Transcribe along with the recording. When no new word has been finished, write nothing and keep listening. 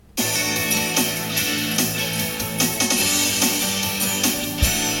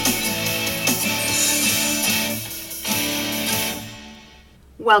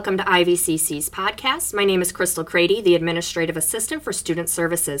Welcome to IVCC's podcast. My name is Crystal Crady, the Administrative Assistant for Student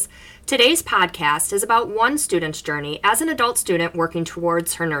Services. Today's podcast is about one student's journey as an adult student working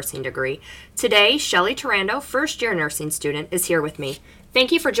towards her nursing degree. Today, Shelly Turando, first-year nursing student, is here with me.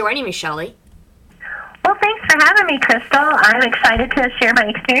 Thank you for joining me, Shelly. Well, thanks for having me, Crystal. I'm excited to share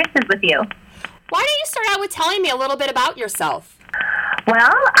my experiences with you. Why don't you start out with telling me a little bit about yourself?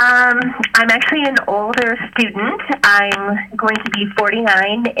 Well, I'm actually an older student. I'm going to be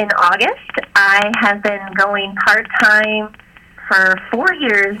 49 in August. I have been going part-time for 4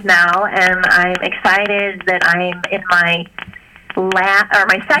 years now, and I'm excited that I'm in my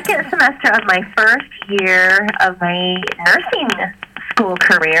second semester of my first year of my nursing school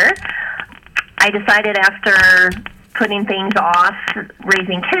career. I decided after putting things off,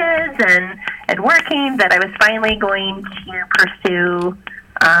 raising kids and working, that I was finally going to pursue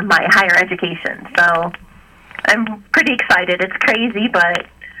my higher education. So I'm pretty excited. It's crazy, but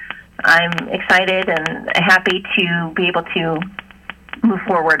I'm excited and happy to be able to move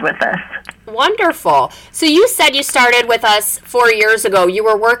forward with this. Wonderful. So you said you started with us 4 years ago. You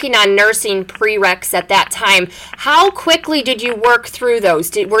were working on nursing prereqs at that time. How quickly did you work through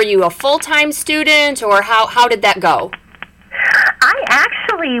those? Were you a full-time student, or how did that go? I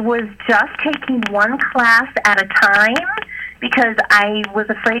actually was just taking one class at a time because I was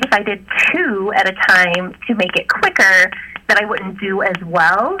afraid if I did two at a time to make it quicker that I wouldn't do as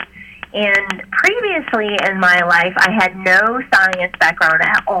well. And previously in my life, I had no science background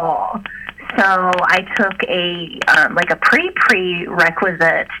at all. So I took a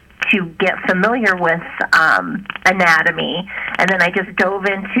prerequisite to get familiar with anatomy. And then I just dove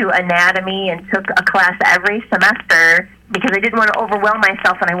into anatomy and took a class every semester because I didn't want to overwhelm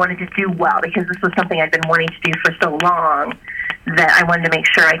myself and I wanted to do well, because this was something I'd been wanting to do for so long that I wanted to make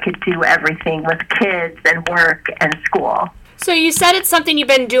sure I could do everything with kids and work and school. So you said it's something you've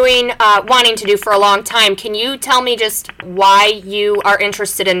been doing, wanting to do for a long time. Can you tell me just why you are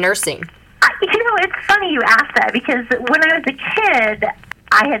interested in nursing? It's funny you asked that, because when I was a kid,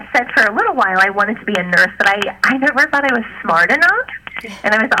 I had said for a little while I wanted to be a nurse, but I never thought I was smart enough.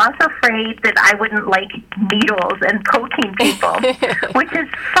 And I was also afraid that I wouldn't like needles and poking people, which is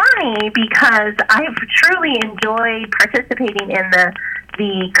funny because I've truly enjoyed participating in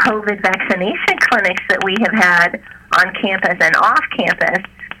the COVID vaccination clinics that we have had on campus and off campus.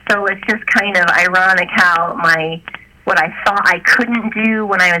 So it's just kind of ironic how what I thought I couldn't do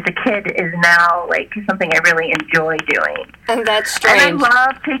when I was a kid is now like something I really enjoy doing. And that's strange. And I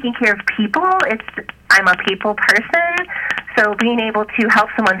love taking care of people. I'm a people person, so being able to help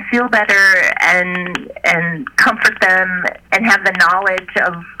someone feel better and comfort them and have the knowledge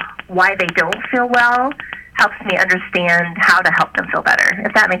of why they don't feel well helps me understand how to help them feel better,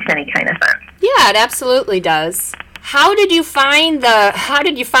 if that makes any kind of sense. Yeah, it absolutely does. How did you find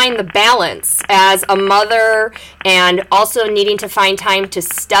the balance as a mother and also needing to find time to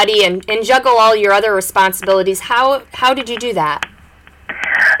study and juggle all your other responsibilities? How did you do that?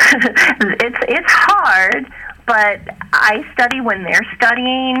 It's hard, but I study when they're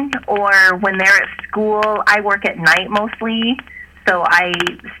studying or when they're at school. I work at night mostly, so I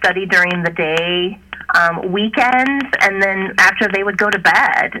study during the day, weekends, and then after they would go to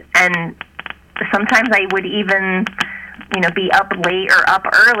bed. And sometimes I would even, be up late or up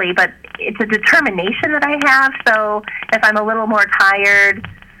early, but it's a determination that I have. So if I'm a little more tired,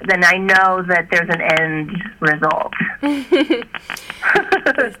 then I know that there's an end result.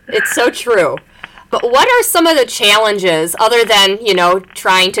 It's so true. But what are some of the challenges, other than,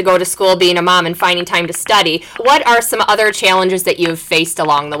 trying to go to school, being a mom, and finding time to study? What are some other challenges that you've faced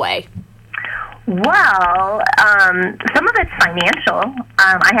along the way? Well, some of it's financial.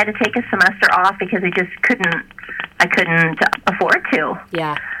 I had to take a semester off because I couldn't afford to.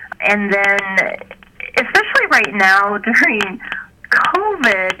 Yeah. And then, especially right now during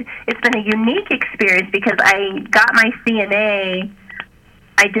COVID, it's been a unique experience because I got my CNA.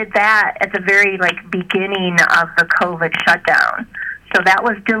 I did that at the very beginning of the COVID shutdown. So that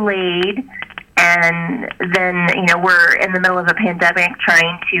was delayed. And then, we're in the middle of a pandemic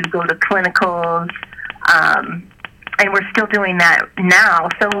trying to go to clinicals, and we're still doing that now.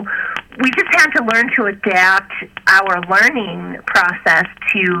 So we just had to learn to adapt our learning process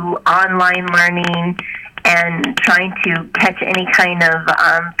to online learning and trying to catch any kind of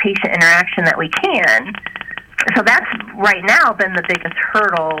patient interaction that we can. So that's right now been the biggest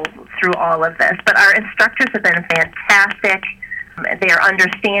hurdle through all of this. But our instructors have been fantastic. They are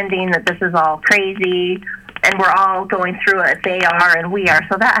understanding that this is all crazy, and we're all going through it. They are, and we are.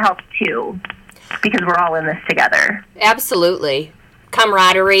 So that helps, too, because we're all in this together. Absolutely.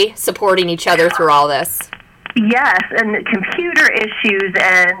 Camaraderie, supporting each other through all this. Yes, and computer issues,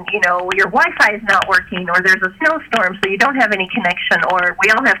 and your Wi-Fi is not working, or there's a snowstorm, so you don't have any connection, or we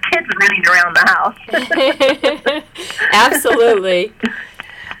all have kids running around the house. Absolutely.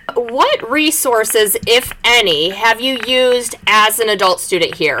 What resources, if any, have you used as an adult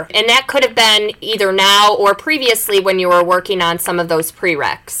student here? And that could have been either now or previously when you were working on some of those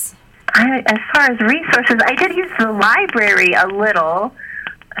prereqs. As far as resources, I did use the library a little.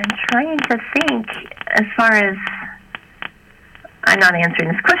 I'm trying to think as far as... I'm not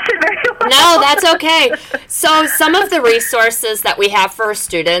answering this question very well. No, that's okay. So some of the resources that we have for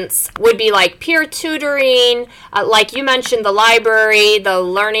students would be like peer tutoring, like you mentioned, the library, the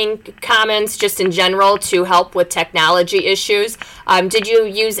Learning Commons, just in general to help with technology issues. Did you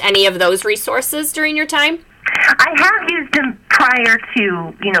use any of those resources during your time? I have used them prior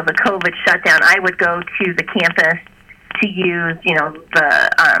to, the COVID shutdown. I would go to the campus to use,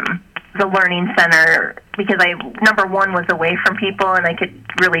 the Learning Center, because number one, was away from people and I could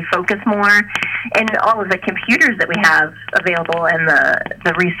really focus more. And all of the computers that we have available and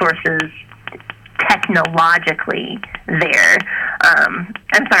the resources technologically there. I'm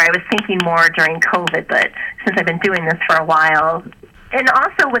sorry, I was thinking more during COVID, but since I've been doing this for a while. And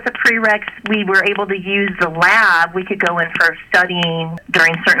also with the prereqs, we were able to use the lab. We could go in for studying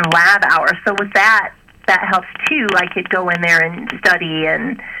during certain lab hours. So with that helps too. I could go in there and study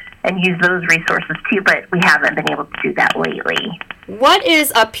and use those resources too, but we haven't been able to do that lately. What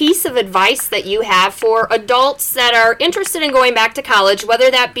is a piece of advice that you have for adults that are interested in going back to college,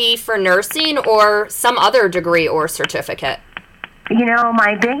 whether that be for nursing or some other degree or certificate?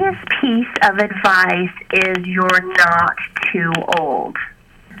 My biggest piece of advice is you're not too old.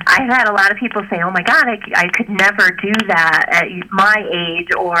 I've had a lot of people say, oh my God, I could never do that at my age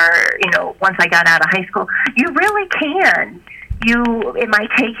or, once I got out of high school. You really can. It might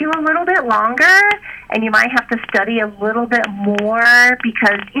take you a little bit longer, and you might have to study a little bit more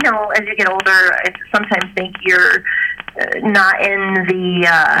because, as you get older, I sometimes think you're not in the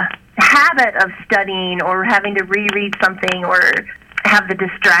habit of studying or having to reread something or have the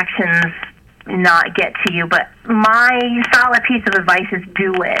distractions not get to you. But my solid piece of advice is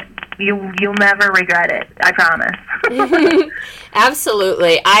do it. You'll never regret it. I promise.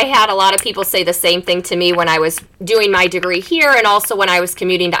 Absolutely. I had a lot of people say the same thing to me when I was doing my degree here and also when I was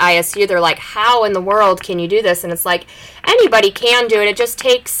commuting to ISU. They're like, how in the world can you do this? And it's like, anybody can do it. It just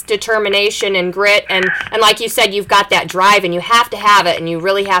takes determination and grit. And like you said, you've got that drive and you have to have it and you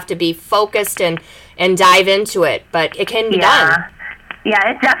really have to be focused and dive into it. But it can be done.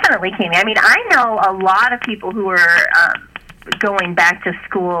 Yeah, it definitely can. I mean, I know a lot of people who are going back to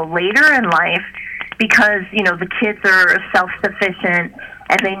school later in life because, the kids are self-sufficient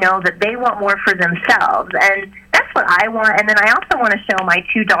and they know that they want more for themselves. And that's what I want. And then I also want to show my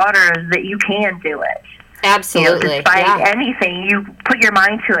two daughters that you can do it. Absolutely. Despite anything, you put your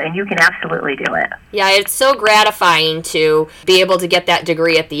mind to it and you can absolutely do it. Yeah, it's so gratifying to be able to get that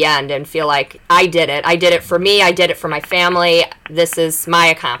degree at the end and feel like I did it. I did it for me. I did it for my family. This is my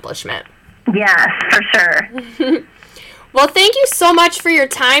accomplishment. Yes, for sure. Well, thank you so much for your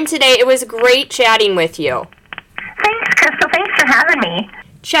time today. It was great chatting with you. Thanks, Crystal. Thanks for having me.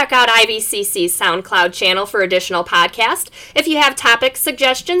 Check out IVCC's SoundCloud channel for additional podcasts. If you have topic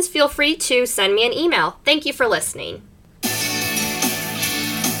suggestions, feel free to send me an email. Thank you for listening.